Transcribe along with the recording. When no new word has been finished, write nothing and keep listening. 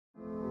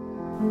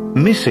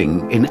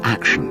Missing in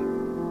action.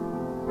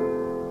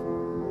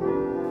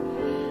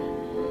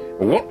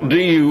 What do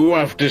you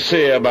have to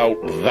say about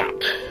that,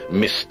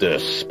 Mr.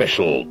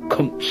 Special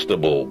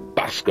Constable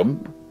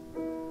Bascom?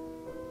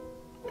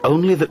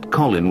 Only that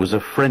Colin was a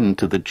friend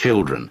to the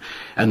children,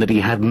 and that he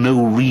had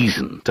no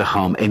reason to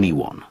harm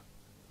anyone.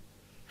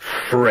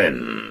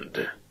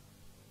 Friend?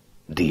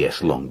 D.S.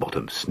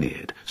 Longbottom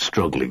sneered,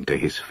 struggling to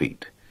his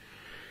feet.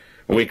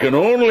 We can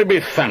only be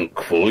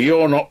thankful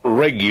you're not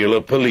regular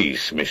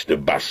police,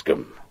 Mr.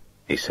 Bascom,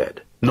 he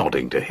said,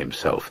 nodding to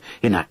himself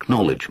in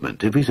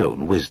acknowledgement of his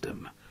own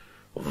wisdom.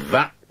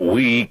 That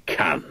we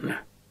can.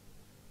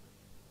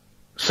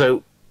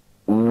 So,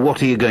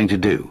 what are you going to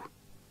do?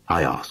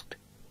 I asked.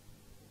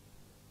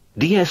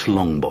 D.S.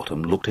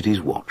 Longbottom looked at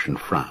his watch and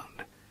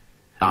frowned.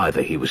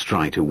 Either he was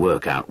trying to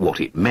work out what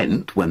it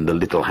meant when the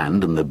little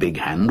hand and the big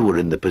hand were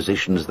in the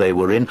positions they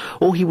were in,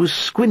 or he was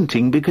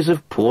squinting because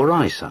of poor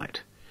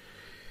eyesight.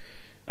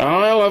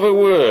 I'll have a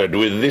word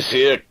with this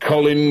here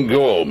Colin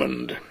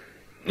Gormand.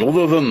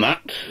 Other than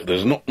that,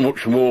 there's not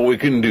much more we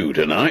can do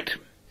tonight.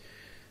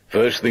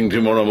 First thing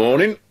tomorrow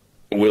morning,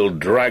 we'll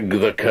drag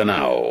the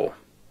canal.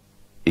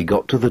 He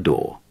got to the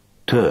door,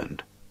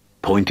 turned,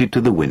 pointed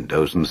to the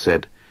windows and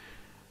said,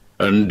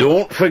 And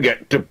don't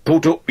forget to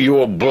put up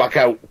your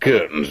blackout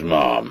curtains,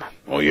 ma'am,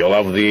 or you'll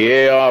have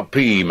the ARP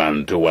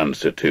man to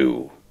answer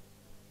to.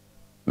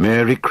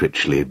 Mary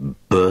Critchley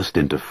burst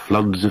into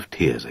floods of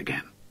tears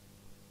again.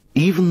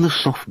 Even the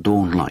soft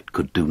dawn light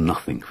could do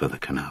nothing for the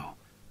canal.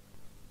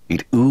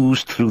 It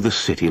oozed through the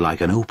city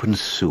like an open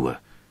sewer,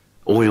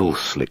 oil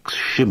slicks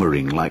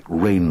shimmering like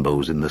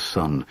rainbows in the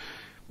sun,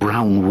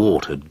 brown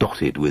water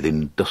dotted with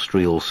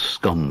industrial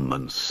scum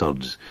and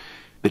suds,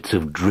 bits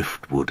of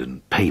driftwood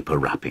and paper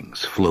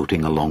wrappings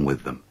floating along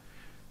with them.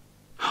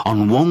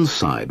 On one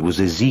side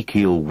was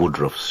Ezekiel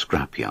Woodruff's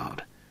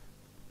scrapyard.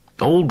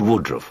 Old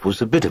Woodruff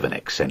was a bit of an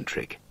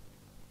eccentric.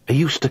 He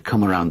used to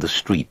come around the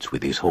streets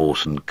with his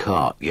horse and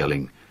cart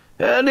yelling,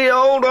 "Any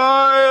old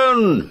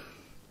iron!"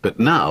 But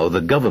now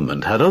the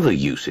government had other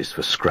uses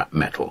for scrap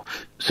metal,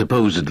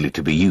 supposedly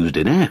to be used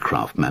in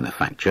aircraft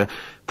manufacture.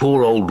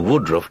 Poor old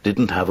Woodruff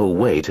didn't have a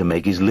way to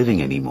make his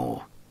living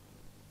anymore.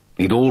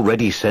 He'd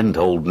already sent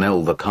old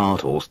Nell the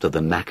cart horse to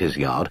the knacker's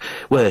yard,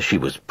 where she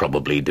was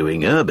probably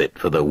doing her bit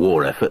for the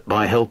war effort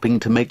by helping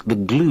to make the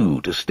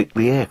glue to stick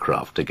the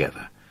aircraft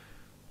together.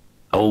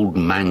 Old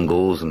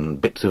mangles and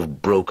bits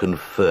of broken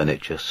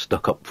furniture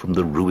stuck up from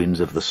the ruins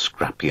of the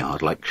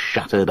scrapyard like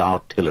shattered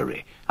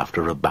artillery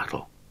after a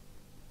battle.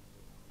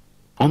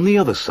 On the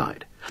other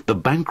side, the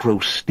bank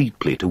rose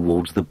steeply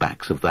towards the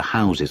backs of the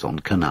houses on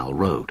Canal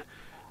Road,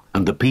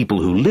 and the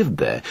people who lived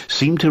there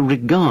seemed to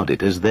regard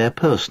it as their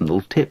personal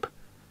tip.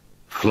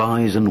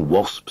 Flies and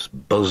wasps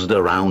buzzed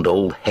around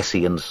old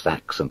Hessian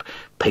sacks and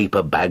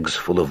paper bags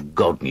full of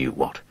God knew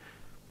what.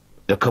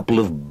 A couple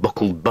of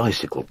buckled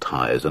bicycle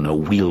tires and a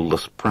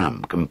wheelless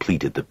pram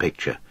completed the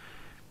picture.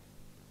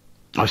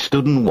 I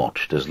stood and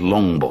watched as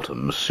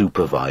Longbottom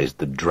supervised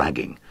the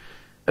dragging,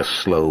 a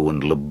slow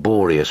and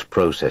laborious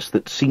process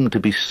that seemed to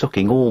be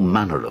sucking all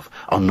manner of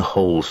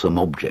unwholesome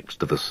objects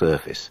to the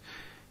surface,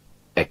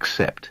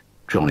 except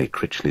Johnny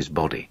Critchley's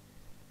body.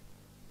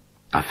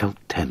 I felt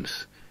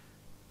tense.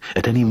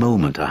 At any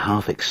moment I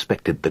half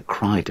expected the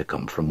cry to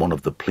come from one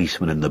of the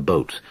policemen in the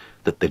boats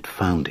that they'd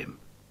found him,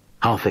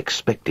 half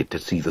expected to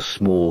see the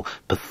small,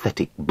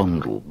 pathetic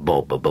bundle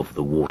bob above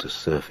the water's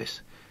surface.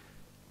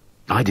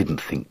 I didn't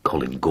think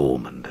Colin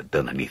Gormand had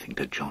done anything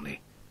to Johnny,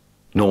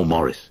 nor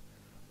Morris,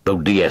 though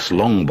D.S.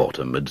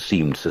 Longbottom had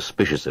seemed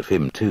suspicious of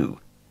him too.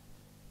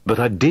 But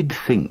I did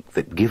think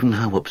that given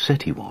how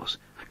upset he was,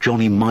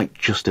 Johnny might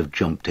just have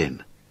jumped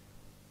in.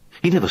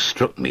 He never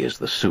struck me as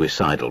the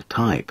suicidal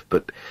type,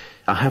 but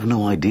I have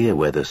no idea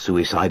whether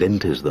suicide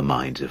enters the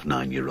minds of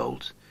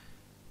 9-year-olds.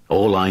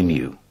 All I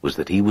knew was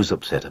that he was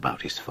upset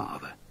about his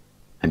father,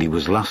 and he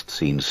was last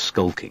seen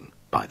skulking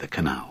by the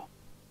canal.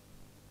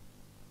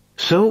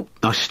 So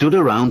I stood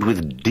around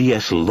with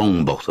D.S.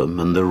 Longbottom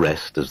and the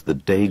rest as the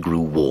day grew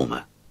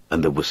warmer,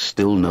 and there was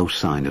still no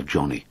sign of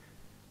Johnny.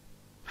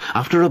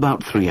 After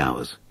about 3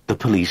 hours, the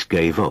police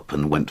gave up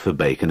and went for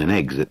bacon and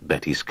eggs at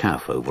Betty's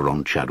Cafe over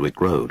on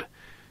Chadwick Road.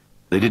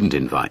 They didn't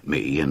invite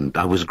me, and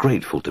I was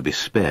grateful to be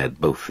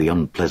spared both the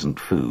unpleasant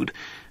food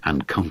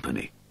and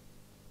company.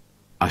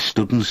 I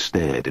stood and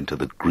stared into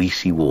the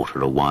greasy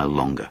water a while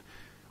longer,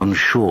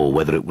 unsure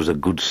whether it was a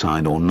good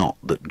sign or not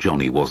that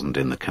Johnny wasn't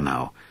in the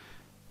canal.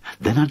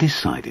 Then I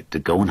decided to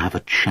go and have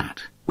a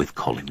chat with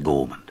Colin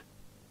Gormand.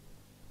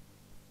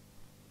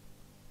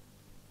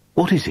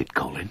 "What is it,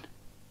 Colin?"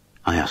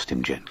 I asked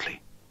him gently.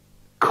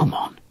 "Come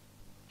on,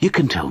 you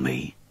can tell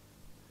me."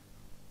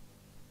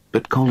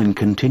 But Colin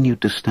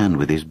continued to stand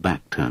with his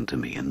back turned to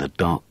me in the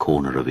dark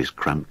corner of his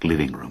cramped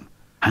living room,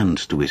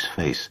 hands to his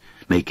face,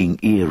 making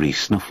eerie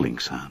snuffling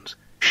sounds,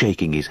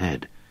 shaking his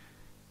head.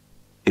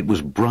 It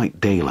was bright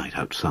daylight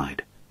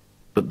outside,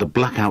 but the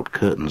blackout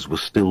curtains were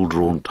still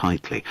drawn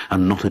tightly,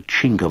 and not a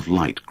chink of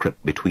light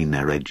crept between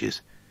their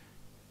edges.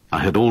 I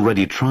had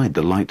already tried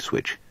the light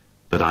switch,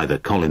 but either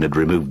Colin had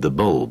removed the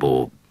bulb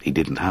or he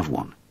didn't have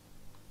one.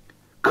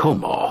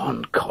 come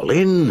on,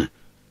 Colin.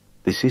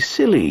 This is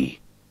silly.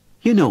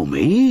 You know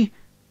me.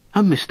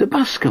 I'm Mr.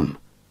 Bascom.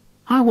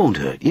 I won't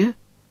hurt you.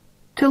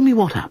 Tell me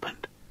what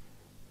happened.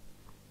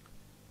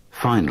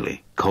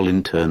 Finally,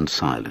 Colin turned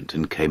silent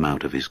and came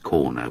out of his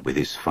corner with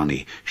his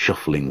funny,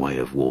 shuffling way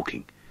of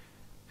walking.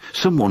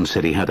 Someone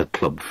said he had a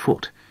clubbed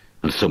foot,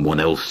 and someone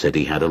else said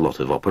he had a lot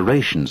of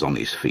operations on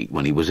his feet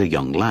when he was a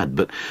young lad,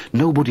 but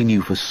nobody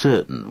knew for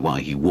certain why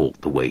he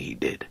walked the way he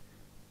did.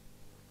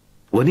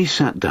 When he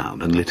sat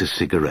down and lit a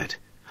cigarette,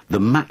 the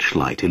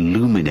matchlight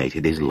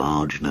illuminated his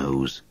large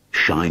nose,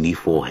 shiny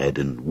forehead,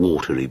 and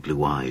watery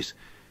blue eyes.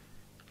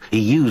 He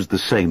used the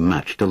same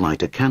match to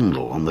light a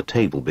candle on the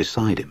table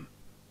beside him.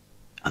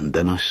 And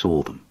then I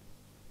saw them.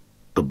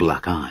 The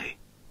black eye,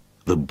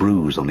 the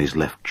bruise on his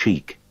left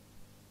cheek.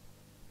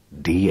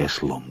 D.S.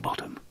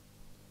 Longbottom.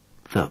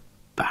 The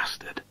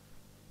bastard.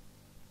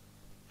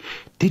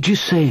 "Did you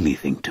say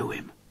anything to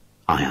him?"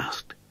 I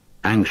asked,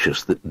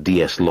 anxious that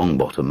D.S.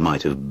 Longbottom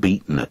might have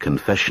beaten a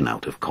confession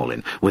out of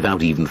Colin,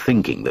 without even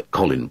thinking that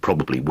Colin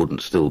probably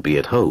wouldn't still be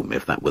at home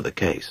if that were the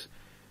case.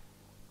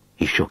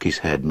 He shook his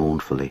head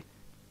mournfully.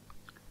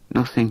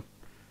 "Nothing,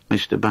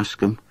 Mr.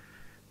 Bascom.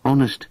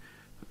 Honest,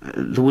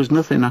 there was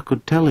nothing I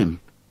could tell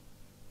him."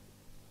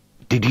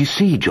 "Did you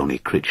see Johnny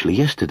Critchley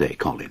yesterday,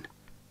 Colin?"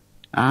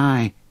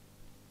 "Aye."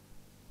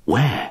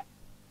 "Where?"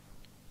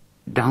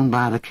 "Down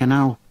by the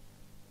canal."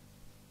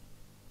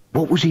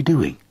 "What was he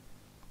doing?"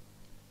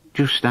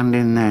 "Just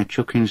standing there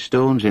chucking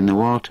stones in the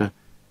water."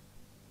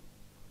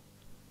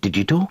 "Did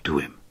you talk to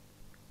him?"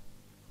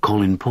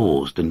 Colin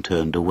paused and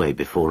turned away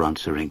before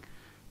answering.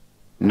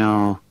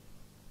 "No."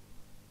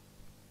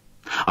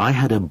 I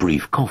had a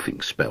brief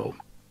coughing spell,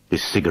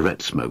 his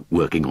cigarette smoke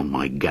working on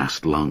my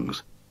gassed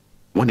lungs.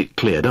 When it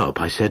cleared up,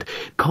 I said,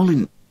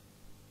 "Colin,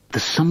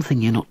 there's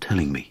something you're not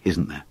telling me,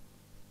 isn't there?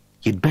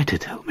 You'd better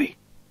tell me.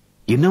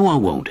 You know I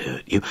won't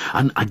hurt you,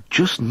 and I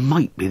just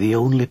might be the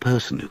only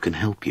person who can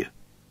help you."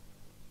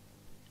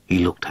 He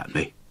looked at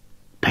me,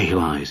 pale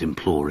eyes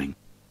imploring.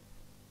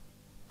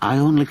 "I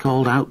only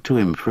called out to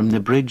him from the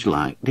bridge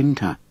like,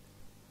 didn't I?"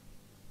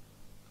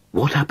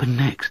 "What happened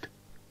next?"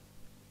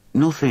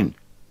 "Nothing.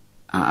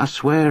 I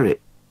swear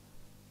it."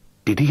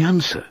 "Did he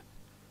answer?"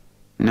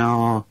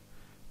 "No.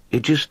 He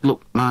just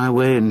looked my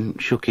way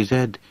and shook his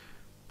head.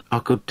 I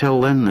could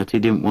tell then that he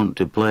didn't want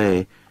to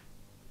play.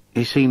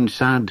 He seemed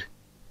sad."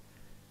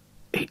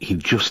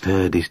 He'd just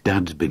heard his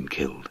dad's been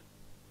killed.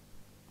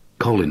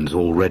 Colin's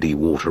already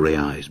watery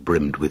eyes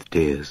brimmed with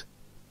tears.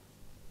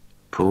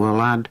 "Poor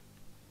lad."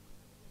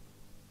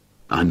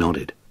 I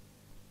nodded.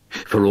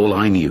 For all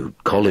I knew,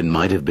 Colin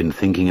might have been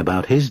thinking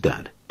about his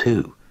dad,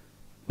 too.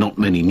 Not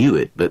many knew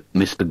it, but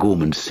Mr.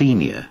 Gorman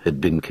Sr.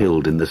 had been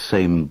killed in the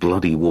same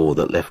bloody war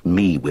that left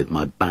me with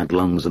my bad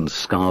lungs and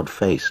scarred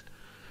face.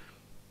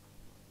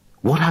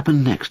 "What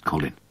happened next,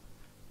 Colin?"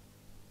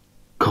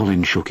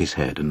 Colin shook his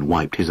head and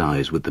wiped his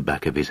eyes with the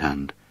back of his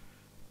hand.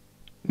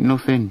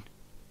 "Nothing,"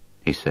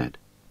 he said.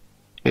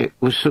 "It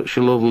was such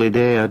a lovely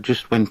day, I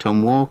just went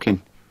on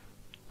walking.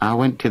 I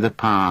went to the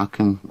park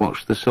and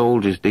watched the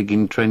soldiers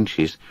digging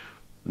trenches.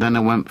 Then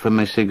I went for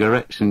my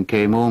cigarettes and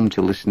came home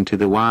to listen to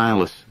the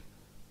wireless."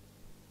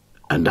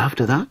 "And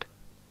after that?"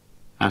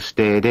 "I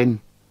stayed in."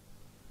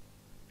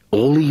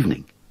 "All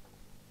evening?"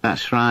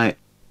 "That's right.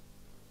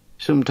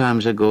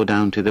 Sometimes I go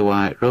down to the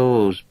White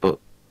Rose, but..."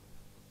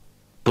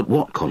 "But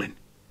what, Colin?"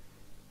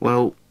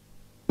 "Well,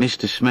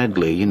 Mr.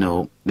 Smedley, you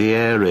know, the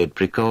air raid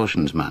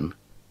precautions man."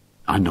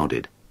 I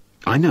nodded.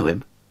 "I know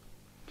him."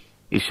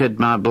 "He said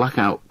my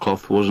blackout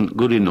cloth wasn't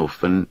good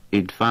enough and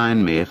he'd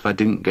fine me if I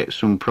didn't get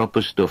some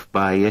proper stuff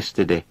by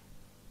yesterday."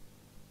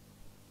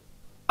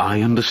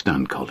 "I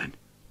understand, Colin."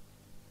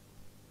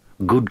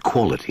 Good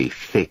quality,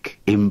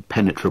 thick,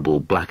 impenetrable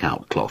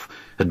blackout cloth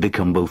had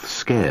become both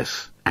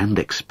scarce and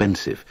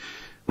expensive,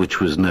 which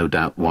was no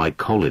doubt why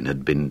Colin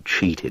had been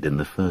cheated in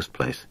the first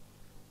place.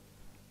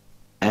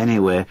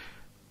 "Anyway,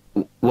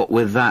 what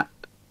with that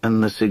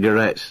and the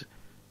cigarettes..."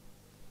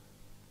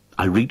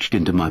 I reached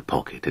into my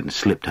pocket and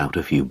slipped out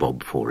a few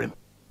bob for him.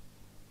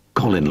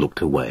 Colin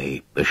looked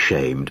away,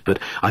 ashamed, but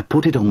I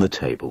put it on the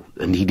table,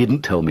 and he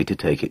didn't tell me to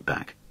take it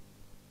back.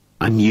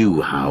 I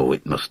knew how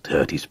it must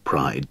hurt his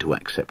pride to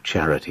accept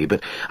charity,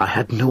 but I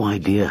had no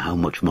idea how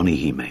much money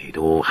he made,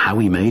 or how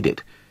he made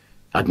it.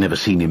 I'd never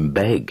seen him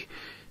beg,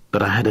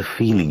 but I had a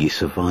feeling he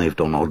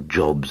survived on odd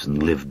jobs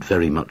and lived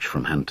very much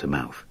from hand to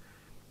mouth.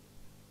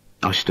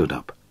 I stood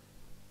up.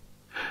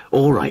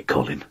 "All right,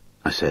 Colin,"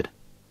 I said.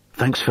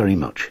 "Thanks very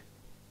much."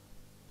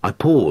 I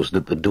paused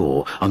at the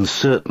door,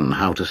 uncertain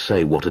how to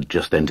say what had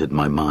just entered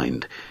my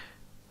mind.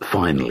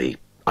 Finally,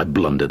 I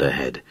blundered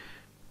ahead.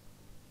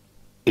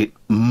 "It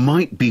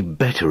might be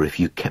better if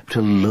you kept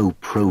a low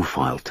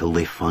profile till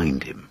they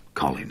find him,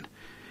 Colin.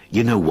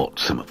 You know what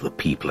some of the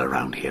people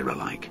around here are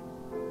like."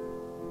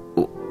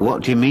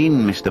 "What do you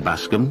mean, Mr.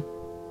 Bascom?"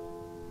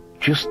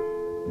 "Just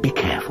be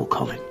careful,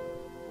 Colin.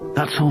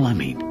 That's all I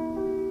mean.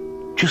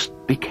 Just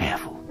be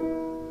careful."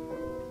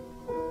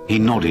 He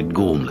nodded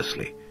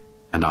gormlessly,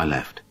 and I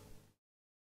left.